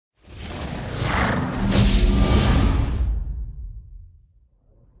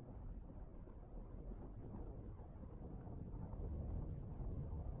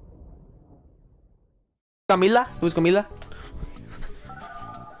Camila? It was Camila?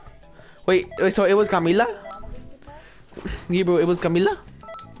 Wait, so it was Camila? Yeah, bro, it was Camila?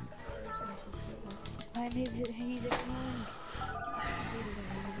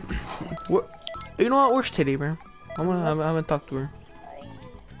 You know what? Where's Teddy, bro? I'm gonna talk to her.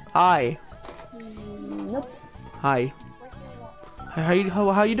 Hi. Nope. Hi. How you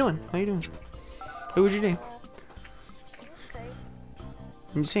doing? How you doing? What was your name?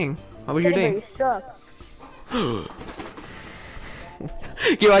 I'm saying. How was your day? You suck.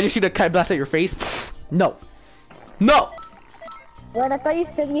 Yo, I just shoot a kite blast at your face. No. No. Well, I thought you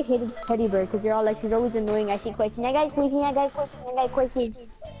said you hated Teddy Bear because you're all like, she's always annoying. I see question. I got question. I got question. I got question.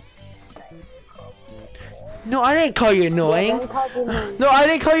 No, I didn't call you annoying. No, I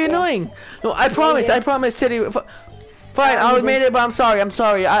didn't call you annoying. No, I promise. I promise, Teddy. Fine, I was made it, but I'm sorry. I'm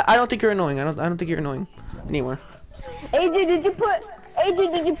sorry. I don't think you're annoying. I don't think you're annoying anymore. Hey, dude, did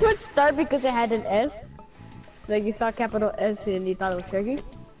you put star because it had an S? Like you saw capital S and you thought it was tricky?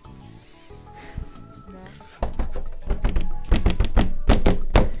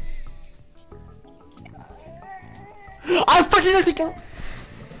 I fucking don't think I'm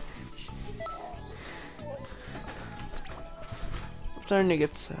starting to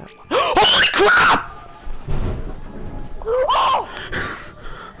get sad. Holy crap! Oh!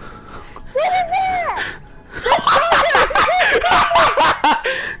 What is that?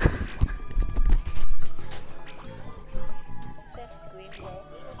 That scream though.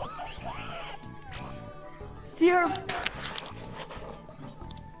 Zero.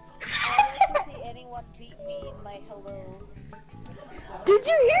 I like to see anyone beat me in my hello. Did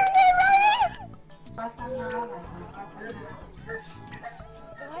you hear that, Ryan?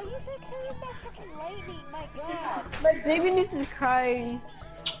 Why are you so excited about fucking lightning? My god. My baby niece is crying.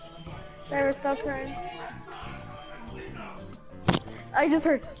 Sarah, stop crying. I just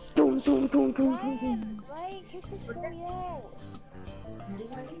heard doom doom doom doom doom doom. Ryan, check this boy out.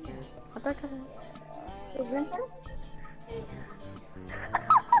 I thought that was winter.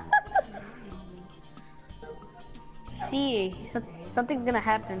 See, something's gonna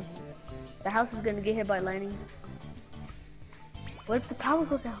happen. The house is gonna get hit by lightning. What if the power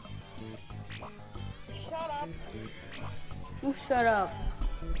goes out? Shut up. You shut up.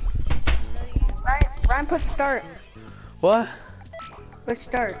 Ryan, put start. What? Put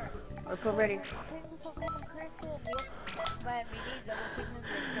start. Or put ready.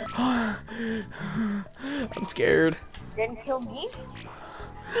 I'm scared. Didn't kill me?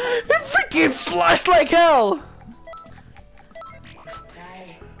 It freaking flashed like hell!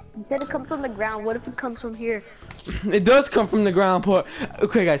 You said it comes from the ground. What if it comes from here? It does come from the ground, but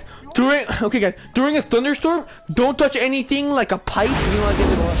okay, guys. During a thunderstorm, don't touch anything like a pipe. You know, like